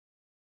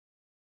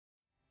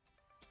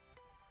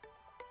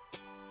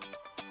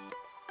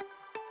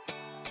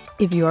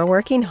If you are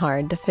working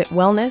hard to fit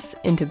wellness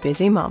into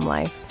busy mom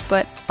life,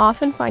 but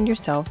often find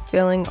yourself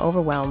feeling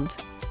overwhelmed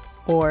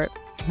or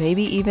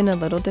maybe even a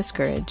little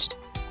discouraged,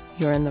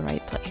 you're in the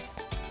right place.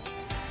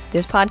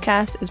 This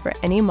podcast is for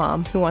any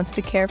mom who wants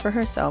to care for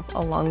herself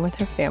along with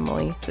her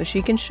family so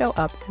she can show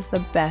up as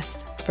the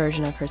best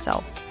version of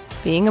herself.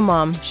 Being a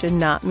mom should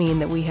not mean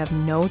that we have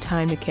no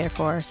time to care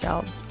for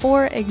ourselves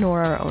or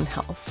ignore our own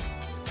health.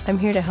 I'm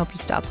here to help you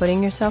stop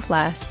putting yourself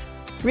last,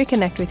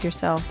 reconnect with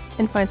yourself,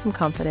 and find some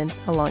confidence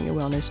along your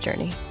wellness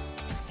journey.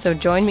 So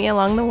join me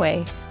along the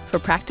way for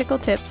practical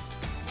tips,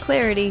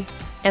 clarity,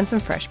 and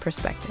some fresh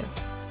perspective.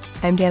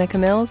 I'm Danica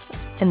Mills,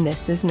 and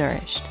this is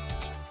Nourished.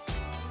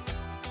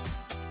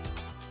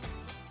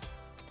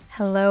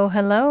 Hello,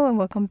 and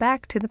welcome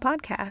back to the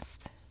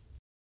podcast.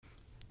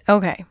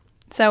 Okay,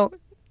 so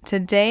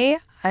today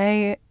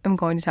I am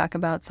going to talk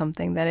about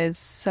something that is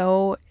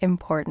so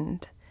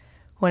important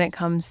when it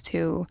comes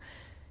to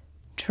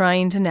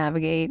trying to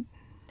navigate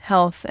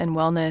health and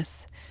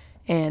wellness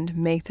and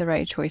make the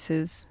right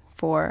choices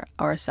for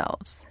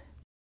ourselves.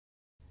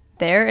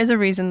 There is a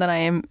reason that I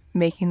am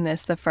making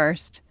this the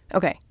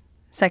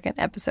second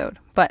episode,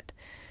 but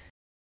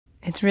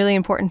it's really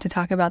important to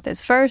talk about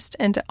this first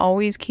and to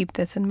always keep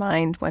this in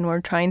mind when we're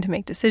trying to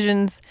make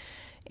decisions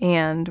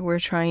and we're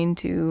trying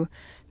to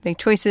make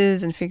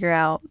choices and figure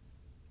out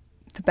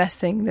the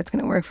best thing that's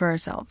going to work for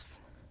ourselves.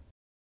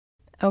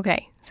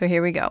 Okay, so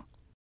here we go.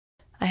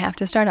 I have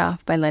to start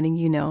off by letting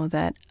you know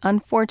that,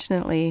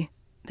 unfortunately,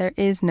 there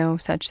is no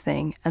such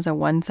thing as a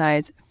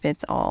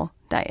one-size-fits-all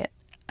diet.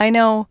 I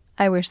know,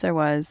 I wish there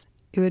was.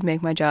 It would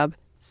make my job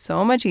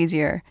so much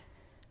easier,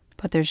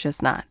 but there's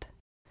just not.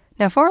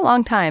 Now, for a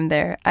long time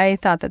there, I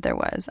thought that there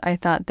was. I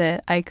thought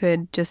that I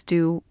could just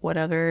do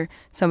whatever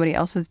somebody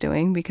else was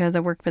doing because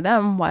it worked for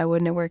them. Why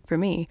wouldn't it work for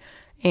me?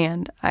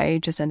 And I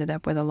just ended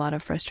up with a lot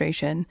of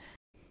frustration.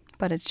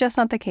 But it's just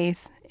not the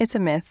case. It's a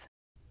myth.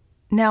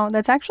 Now,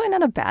 that's actually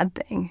not a bad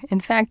thing.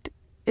 In fact,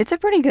 it's a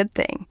pretty good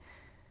thing.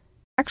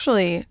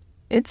 Actually,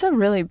 it's a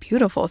really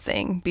beautiful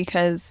thing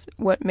because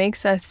what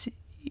makes us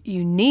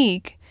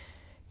unique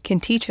can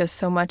teach us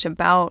so much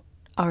about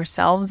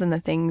ourselves and the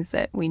things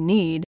that we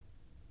need.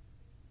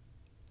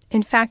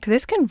 In fact,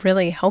 this can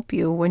really help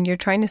you when you're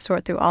trying to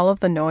sort through all of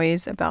the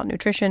noise about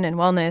nutrition and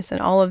wellness and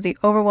all of the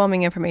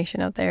overwhelming information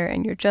out there,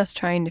 and you're just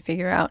trying to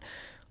figure out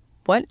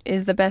what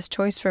is the best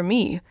choice for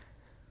me.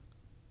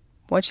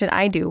 What should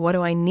I do? What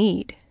do I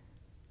need?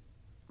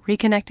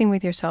 Reconnecting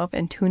with yourself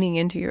and tuning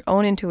into your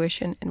own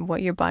intuition and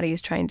what your body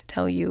is trying to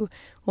tell you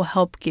will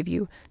help give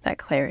you that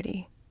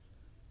clarity.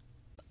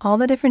 All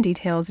the different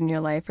details in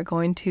your life are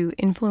going to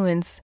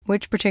influence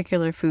which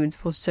particular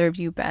foods will serve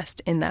you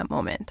best in that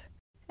moment.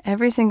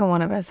 Every single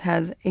one of us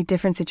has a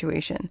different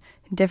situation,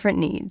 different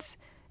needs,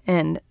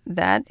 and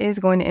that is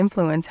going to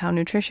influence how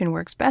nutrition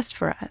works best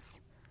for us.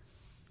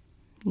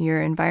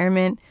 Your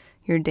environment,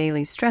 your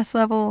daily stress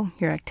level,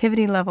 your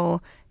activity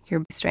level,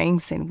 your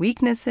strengths and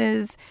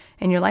weaknesses,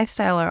 and your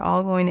lifestyle are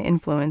all going to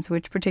influence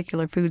which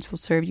particular foods will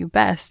serve you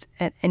best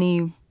at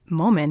any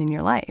moment in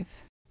your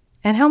life.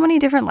 And how many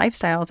different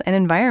lifestyles and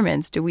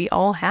environments do we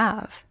all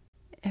have?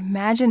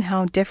 Imagine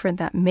how different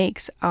that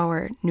makes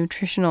our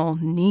nutritional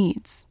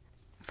needs.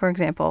 For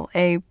example,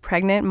 a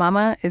pregnant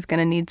mama is going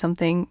to need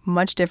something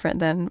much different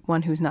than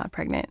one who's not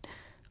pregnant.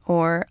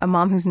 Or a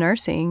mom who's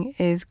nursing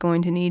is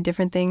going to need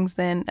different things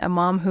than a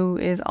mom who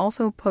is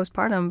also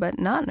postpartum but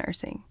not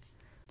nursing.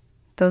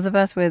 Those of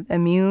us with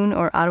immune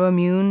or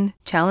autoimmune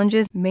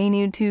challenges may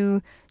need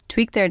to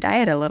tweak their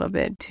diet a little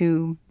bit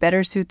to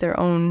better suit their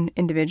own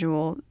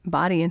individual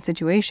body and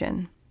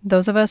situation.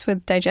 Those of us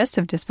with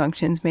digestive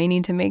dysfunctions may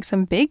need to make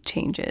some big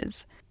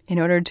changes in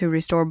order to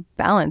restore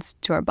balance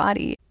to our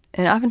body.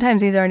 And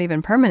oftentimes these aren't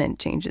even permanent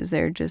changes,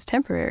 they're just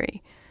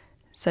temporary.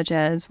 Such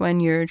as when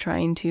you're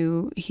trying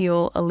to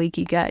heal a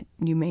leaky gut,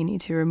 you may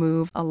need to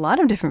remove a lot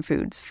of different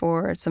foods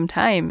for some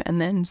time and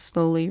then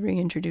slowly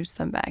reintroduce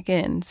them back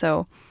in.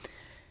 So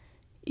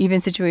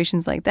even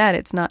situations like that,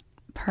 it's not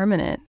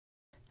permanent.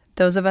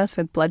 Those of us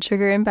with blood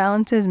sugar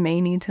imbalances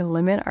may need to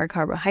limit our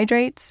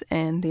carbohydrates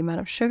and the amount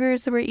of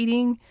sugars that we're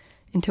eating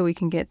until we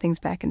can get things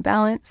back in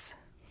balance.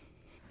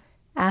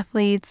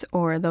 Athletes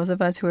or those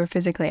of us who are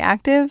physically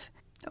active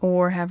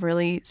or have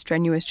really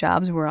strenuous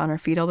jobs, we're on our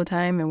feet all the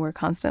time and we're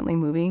constantly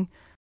moving,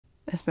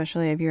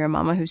 especially if you're a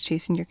mama who's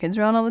chasing your kids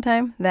around all the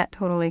time, that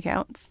totally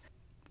counts.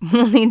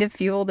 We'll need to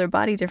fuel their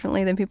body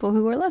differently than people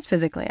who are less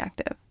physically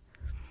active.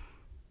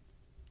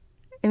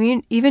 I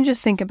mean, even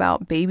just think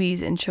about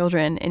babies and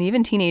children and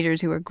even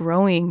teenagers who are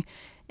growing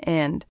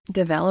and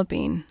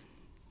developing.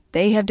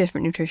 They have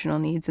different nutritional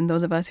needs than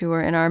those of us who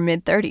are in our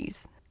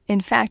mid-30s.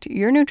 In fact,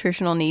 your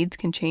nutritional needs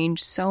can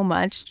change so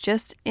much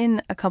just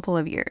in a couple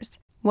of years.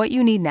 What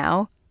you need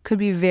now could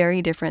be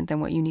very different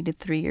than what you needed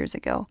 3 years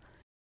ago.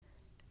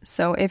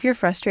 So if you're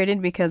frustrated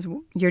because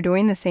you're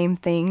doing the same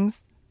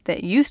things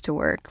that used to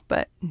work,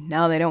 but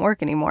now they don't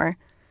work anymore,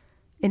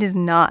 it is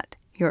not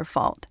your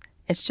fault.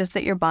 It's just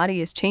that your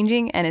body is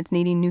changing and it's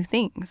needing new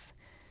things.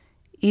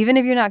 Even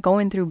if you're not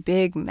going through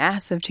big,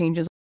 massive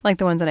changes like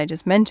the ones that I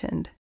just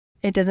mentioned,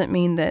 it doesn't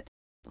mean that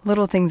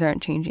little things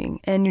aren't changing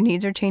and your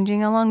needs are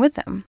changing along with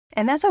them.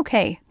 And that's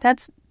okay.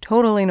 That's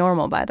totally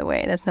normal, by the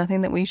way. That's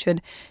nothing that we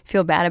should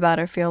feel bad about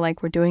or feel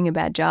like we're doing a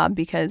bad job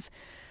because,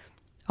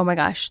 oh my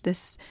gosh,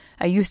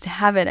 I used to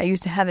have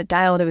it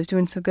dialed. It was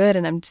doing so good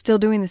and I'm still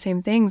doing the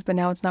same things, but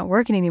now it's not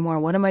working anymore.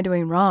 What am I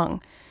doing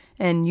wrong?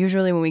 And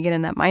usually when we get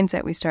in that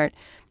mindset, we start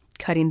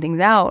cutting things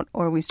out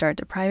or we start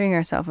depriving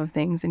ourselves of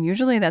things. And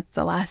usually that's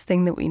the last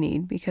thing that we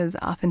need because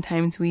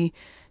oftentimes we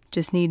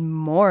just need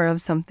more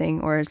of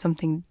something or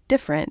something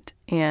different.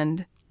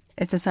 And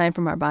it's a sign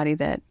from our body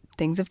that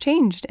things have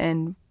changed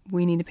and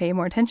we need to pay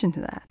more attention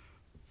to that.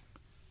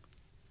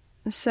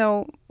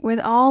 So with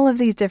all of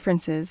these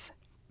differences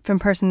from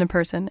person to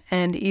person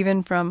and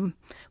even from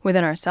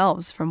within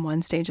ourselves from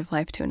one stage of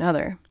life to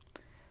another,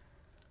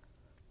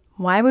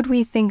 why would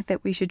we think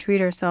that we should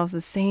treat ourselves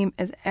the same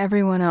as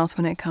everyone else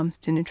when it comes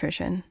to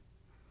nutrition?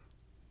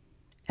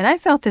 And I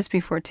felt this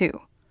before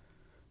too.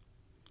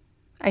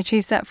 I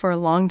chased that for a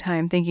long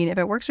time thinking if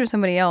it works for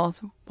somebody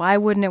else, why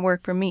wouldn't it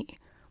work for me?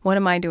 What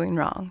am I doing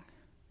wrong?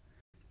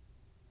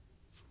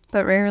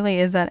 But rarely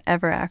is that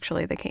ever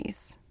actually the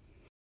case.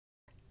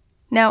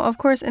 Now, of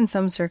course, in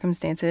some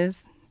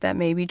circumstances, that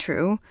may be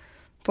true.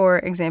 For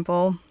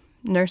example,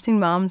 nursing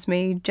moms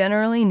may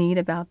generally need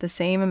about the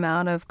same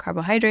amount of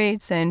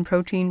carbohydrates and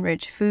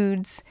protein-rich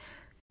foods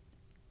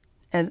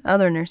as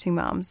other nursing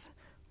moms,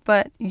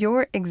 but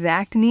your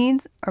exact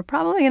needs are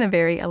probably going to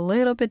vary a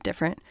little bit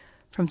different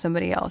from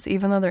somebody else,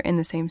 even though they're in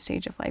the same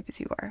stage of life as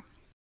you are.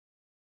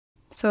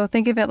 So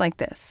think of it like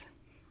this.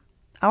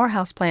 Our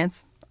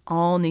houseplants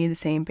all need the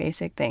same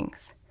basic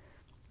things.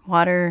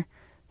 Water,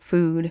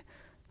 food,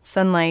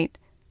 sunlight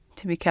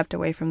to be kept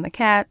away from the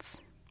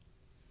cats.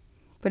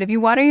 But if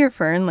you water your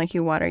fern like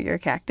you water your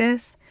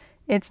cactus,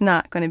 it's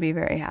not going to be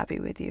very happy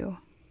with you.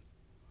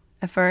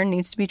 A fern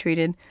needs to be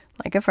treated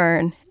like a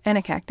fern and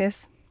a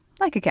cactus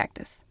like a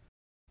cactus.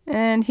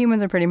 And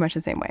humans are pretty much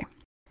the same way.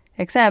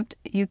 Except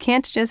you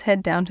can't just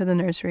head down to the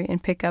nursery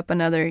and pick up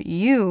another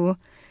you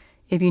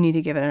if you need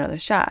to give it another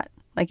shot,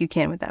 like you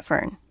can with that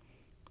fern.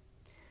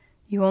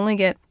 You only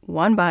get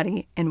one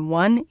body and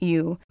one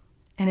you,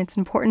 and it's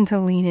important to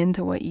lean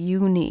into what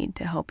you need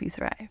to help you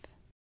thrive.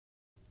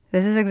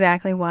 This is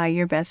exactly why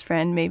your best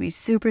friend may be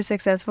super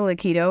successful at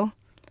keto,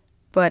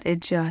 but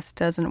it just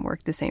doesn't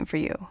work the same for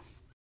you.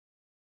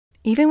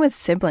 Even with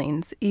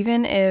siblings,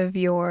 even if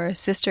your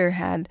sister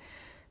had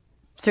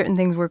certain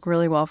things work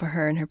really well for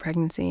her in her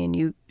pregnancy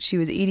and she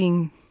was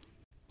eating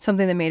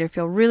something that made her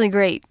feel really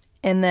great,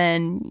 and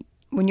then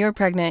when you're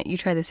pregnant, you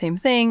try the same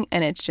thing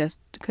and it's just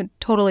a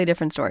totally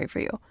different story for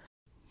you.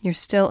 You're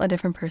still a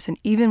different person,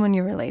 even when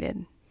you're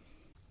related.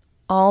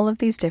 All of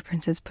these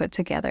differences put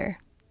together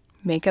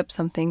make up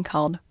something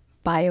called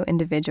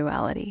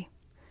bioindividuality.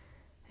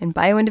 And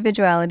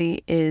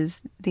bioindividuality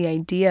is the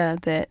idea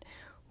that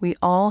we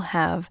all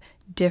have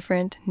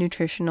different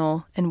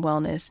nutritional and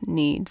wellness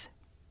needs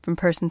from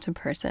person to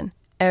person.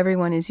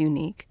 Everyone is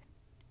unique.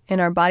 And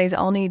our bodies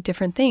all need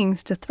different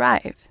things to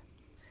thrive.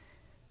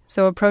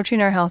 So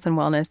approaching our health and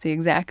wellness the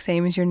exact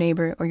same as your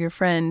neighbor or your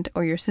friend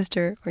or your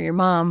sister or your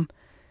mom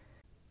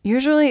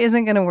usually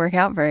isn't going to work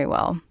out very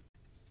well.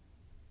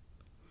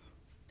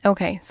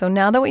 Okay, so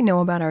now that we know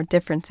about our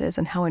differences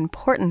and how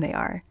important they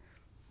are,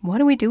 what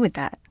do we do with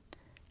that?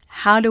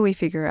 How do we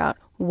figure out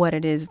what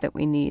it is that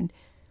we need?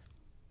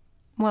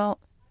 Well,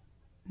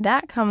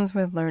 that comes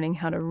with learning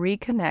how to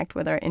reconnect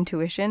with our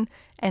intuition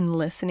and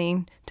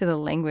listening to the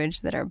language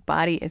that our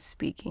body is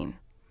speaking.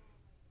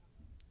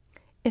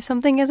 If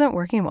something isn't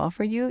working well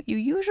for you, you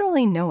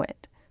usually know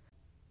it.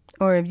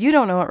 Or if you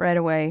don't know it right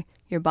away,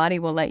 your body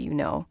will let you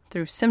know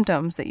through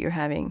symptoms that you're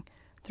having,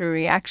 through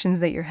reactions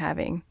that you're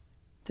having,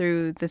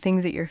 through the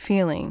things that you're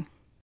feeling.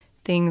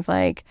 Things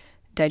like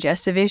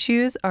digestive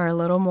issues are a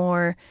little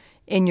more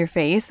in your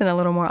face and a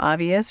little more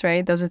obvious,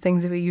 right? Those are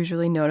things that we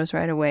usually notice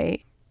right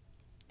away.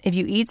 If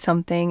you eat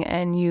something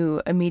and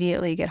you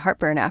immediately get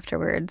heartburn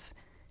afterwards,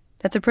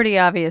 that's a pretty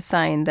obvious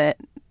sign that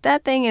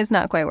that thing is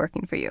not quite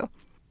working for you,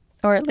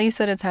 or at least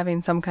that it's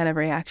having some kind of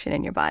reaction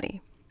in your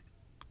body.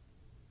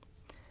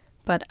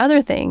 But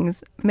other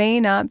things may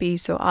not be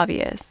so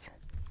obvious.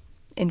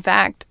 In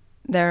fact,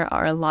 there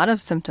are a lot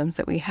of symptoms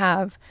that we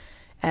have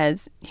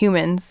as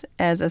humans,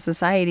 as a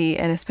society,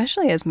 and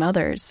especially as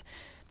mothers,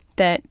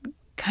 that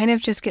kind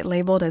of just get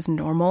labeled as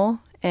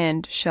normal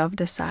and shoved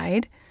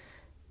aside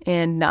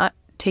and not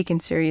taken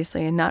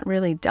seriously and not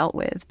really dealt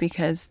with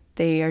because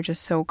they are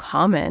just so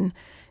common.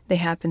 They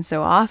happen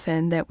so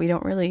often that we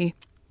don't really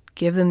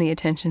give them the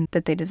attention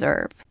that they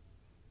deserve.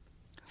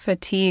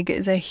 Fatigue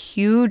is a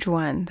huge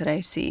one that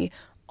I see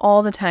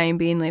all the time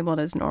being labeled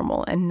as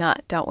normal and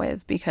not dealt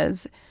with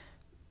because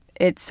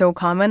it's so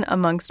common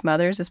amongst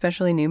mothers,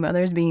 especially new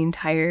mothers, being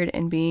tired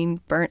and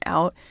being burnt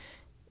out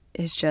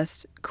is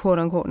just quote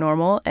unquote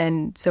normal.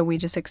 And so we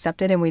just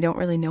accept it and we don't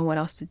really know what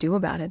else to do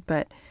about it.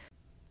 But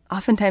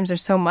oftentimes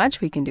there's so much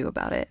we can do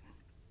about it.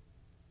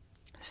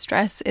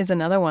 Stress is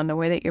another one, the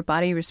way that your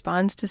body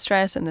responds to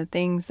stress and the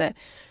things that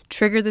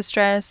trigger the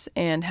stress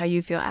and how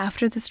you feel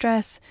after the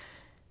stress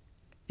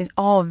is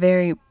all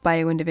very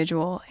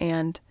bioindividual.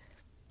 And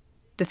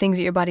the things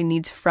that your body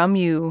needs from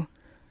you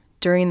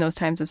during those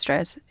times of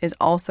stress is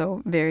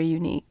also very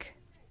unique.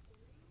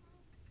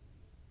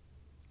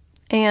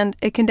 And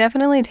it can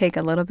definitely take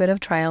a little bit of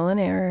trial and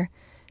error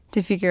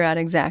to figure out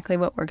exactly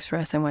what works for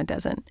us and what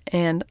doesn't.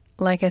 And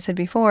like I said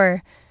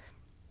before,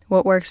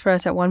 what works for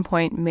us at one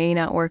point may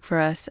not work for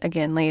us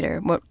again later.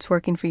 What's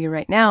working for you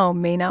right now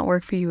may not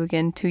work for you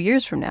again 2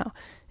 years from now.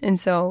 And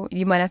so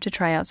you might have to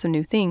try out some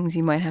new things.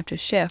 You might have to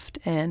shift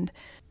and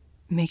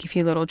make a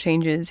few little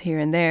changes here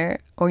and there,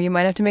 or you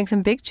might have to make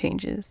some big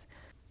changes.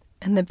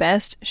 And the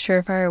best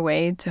surefire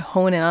way to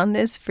hone in on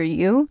this for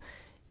you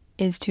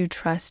is to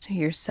trust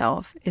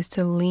yourself, is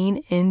to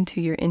lean into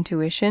your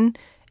intuition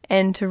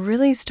and to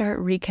really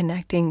start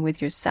reconnecting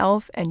with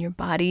yourself and your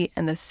body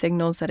and the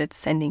signals that it's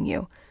sending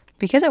you.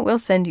 Because it will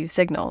send you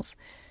signals.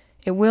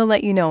 It will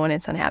let you know when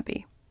it's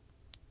unhappy,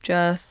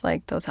 just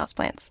like those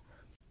houseplants.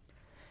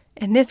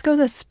 And this goes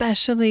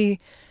especially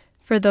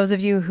for those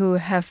of you who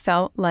have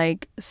felt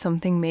like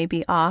something may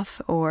be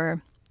off,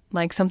 or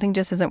like something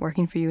just isn't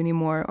working for you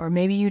anymore, or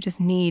maybe you just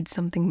need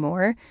something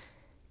more.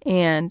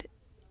 And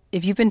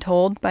if you've been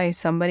told by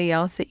somebody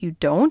else that you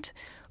don't,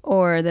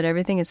 or that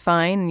everything is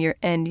fine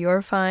and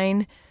you're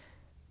fine,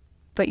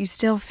 but you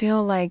still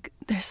feel like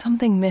there's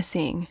something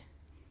missing,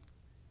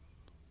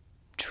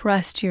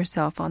 trust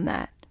yourself on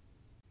that.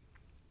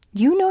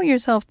 You know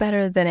yourself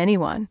better than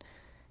anyone.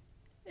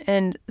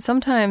 And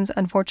sometimes,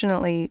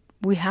 unfortunately,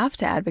 we have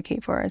to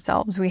advocate for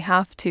ourselves. We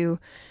have to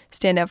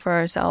stand up for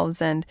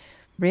ourselves and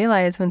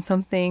realize when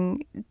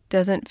something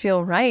doesn't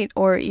feel right,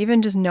 or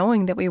even just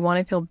knowing that we want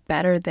to feel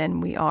better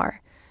than we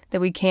are,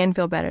 that we can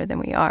feel better than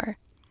we are.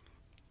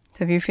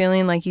 So if you're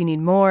feeling like you need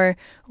more,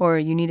 or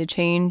you need a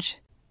change,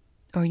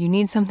 or you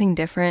need something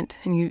different,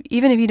 and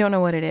even if you don't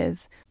know what it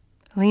is,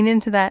 lean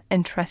into that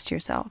and trust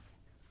yourself.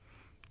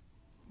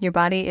 Your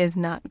body is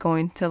not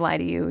going to lie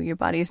to you. Your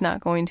body is not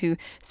going to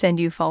send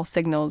you false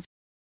signals.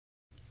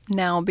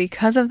 Now,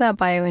 because of that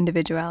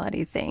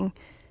bioindividuality thing,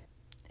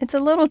 it's a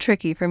little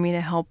tricky for me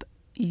to help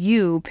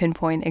you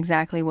pinpoint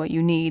exactly what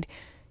you need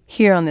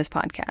here on this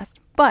podcast.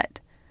 But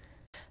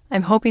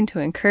I'm hoping to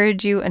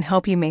encourage you and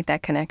help you make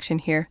that connection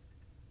here.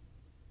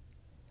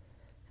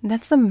 And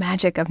that's the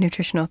magic of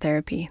nutritional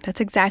therapy.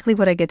 That's exactly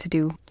what I get to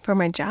do for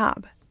my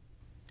job.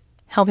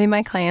 Helping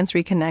my clients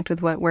reconnect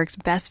with what works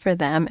best for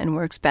them and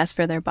works best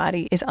for their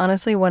body is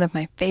honestly one of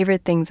my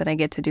favorite things that I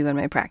get to do in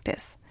my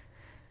practice.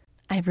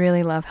 I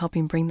really love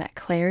helping bring that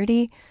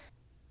clarity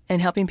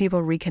and helping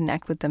people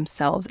reconnect with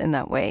themselves in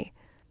that way.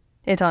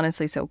 It's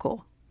honestly so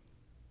cool.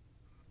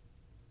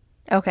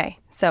 Okay,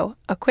 so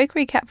a quick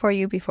recap for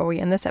you before we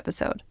end this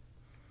episode.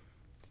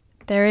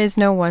 There is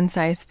no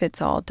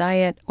one-size-fits-all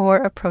diet or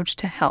approach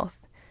to health.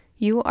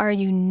 You are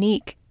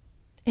unique,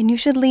 and you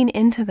should lean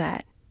into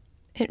that.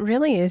 It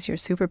really is your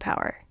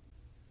superpower.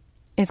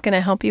 It's going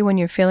to help you when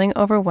you're feeling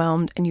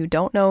overwhelmed and you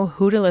don't know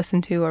who to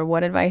listen to or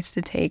what advice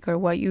to take or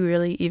what you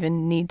really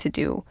even need to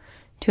do.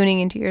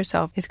 Tuning into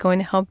yourself is going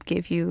to help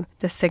give you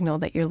the signal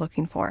that you're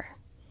looking for.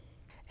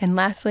 And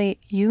lastly,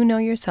 you know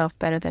yourself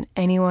better than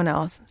anyone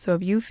else. So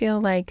if you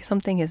feel like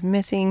something is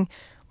missing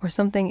or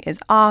something is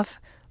off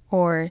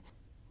or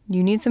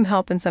you need some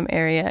help in some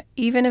area,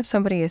 even if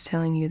somebody is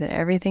telling you that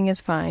everything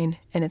is fine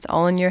and it's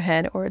all in your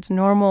head or it's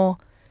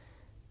normal,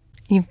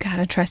 you've got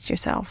to trust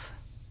yourself.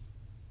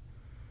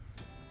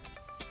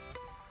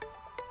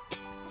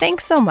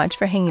 Thanks so much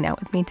for hanging out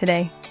with me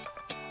today.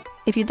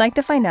 If you'd like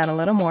to find out a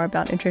little more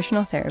about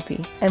nutritional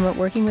therapy and what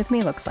working with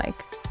me looks like,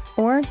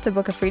 or to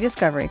book a free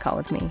discovery call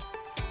with me,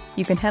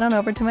 you can head on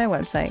over to my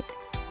website,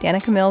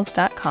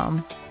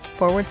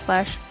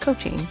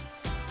 danicamills.com/coaching,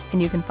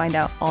 and you can find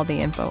out all the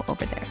info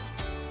over there.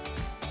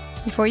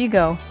 Before you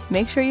go,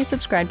 make sure you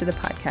subscribe to the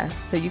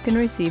podcast so you can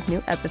receive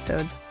new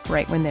episodes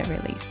right when they're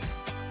released.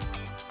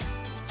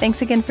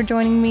 Thanks again for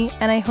joining me,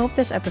 and I hope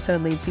this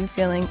episode leaves you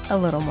feeling a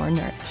little more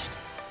nourished.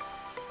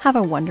 Have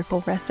a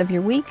wonderful rest of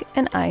your week,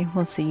 and I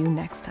will see you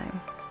next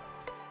time.